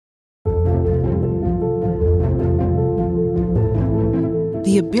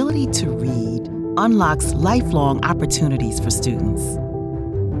The ability to read unlocks lifelong opportunities for students.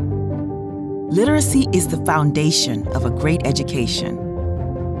 Literacy is the foundation of a great education.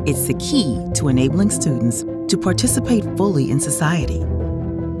 It's the key to enabling students to participate fully in society.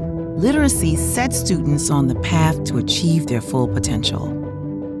 Literacy sets students on the path to achieve their full potential.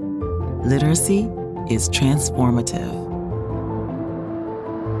 Literacy is transformative.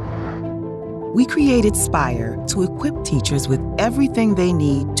 We created SPIRE to equip teachers with everything they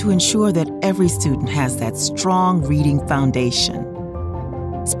need to ensure that every student has that strong reading foundation.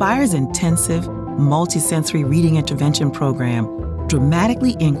 SPIRE's intensive, multisensory reading intervention program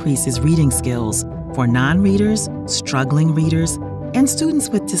dramatically increases reading skills for non-readers, struggling readers, and students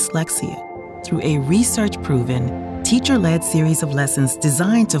with dyslexia through a research-proven, teacher-led series of lessons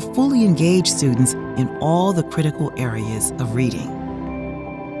designed to fully engage students in all the critical areas of reading.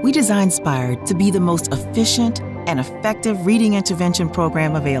 We designed SPIRE to be the most efficient and effective reading intervention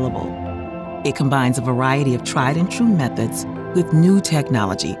program available. It combines a variety of tried and true methods with new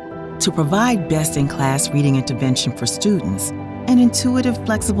technology to provide best-in-class reading intervention for students and intuitive,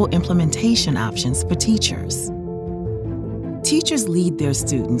 flexible implementation options for teachers. Teachers lead their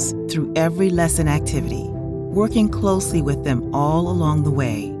students through every lesson activity, working closely with them all along the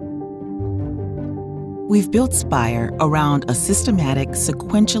way. We've built SPIRE around a systematic,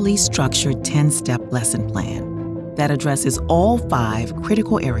 sequentially structured 10-step lesson plan that addresses all 5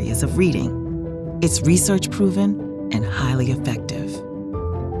 critical areas of reading. It's research-proven and highly effective.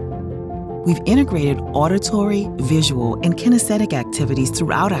 We've integrated auditory, visual, and kinesthetic activities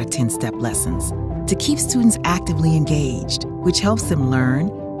throughout our 10-step lessons to keep students actively engaged, which helps them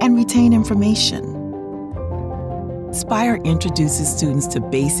learn and retain information. SPIRE introduces students to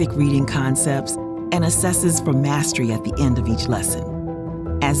basic reading concepts and assesses for mastery at the end of each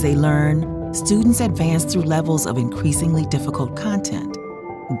lesson. As they learn, students advance through levels of increasingly difficult content.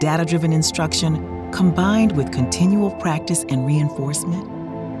 Data-driven instruction, combined with continual practice and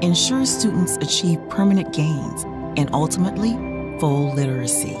reinforcement, ensures students achieve permanent gains and ultimately full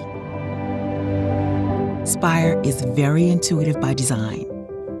literacy. SPIRE is very intuitive by design,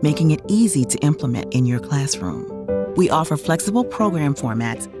 making it easy to implement in your classroom. We offer flexible program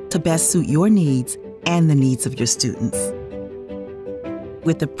formats to best suit your needs and the needs of your students.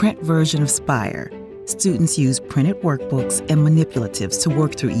 With the print version of SPIRE, students use printed workbooks and manipulatives to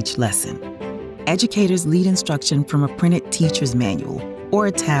work through each lesson. Educators lead instruction from a printed teacher's manual or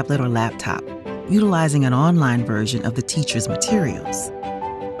a tablet or laptop, utilizing an online version of the teacher's materials.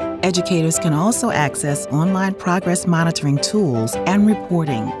 Educators can also access online progress monitoring tools and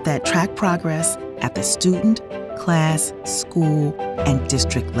reporting that track progress at the student, class, school, and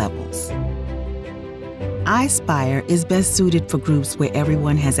district levels. iSpire is best suited for groups where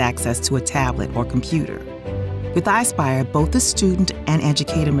everyone has access to a tablet or computer. With iSpire, both the student and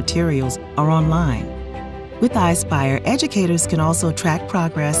educator materials are online. With iSpire, educators can also track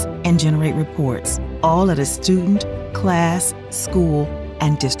progress and generate reports, all at a student, class, school,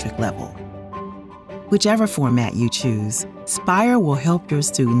 and district level. Whichever format you choose, SPIRE will help your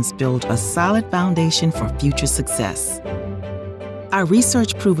students build a solid foundation for future success. Our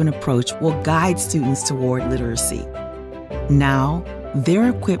research-proven approach will guide students toward literacy. Now, they're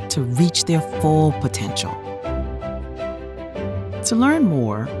equipped to reach their full potential. To learn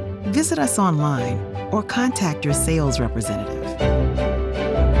more, visit us online or contact your sales representative.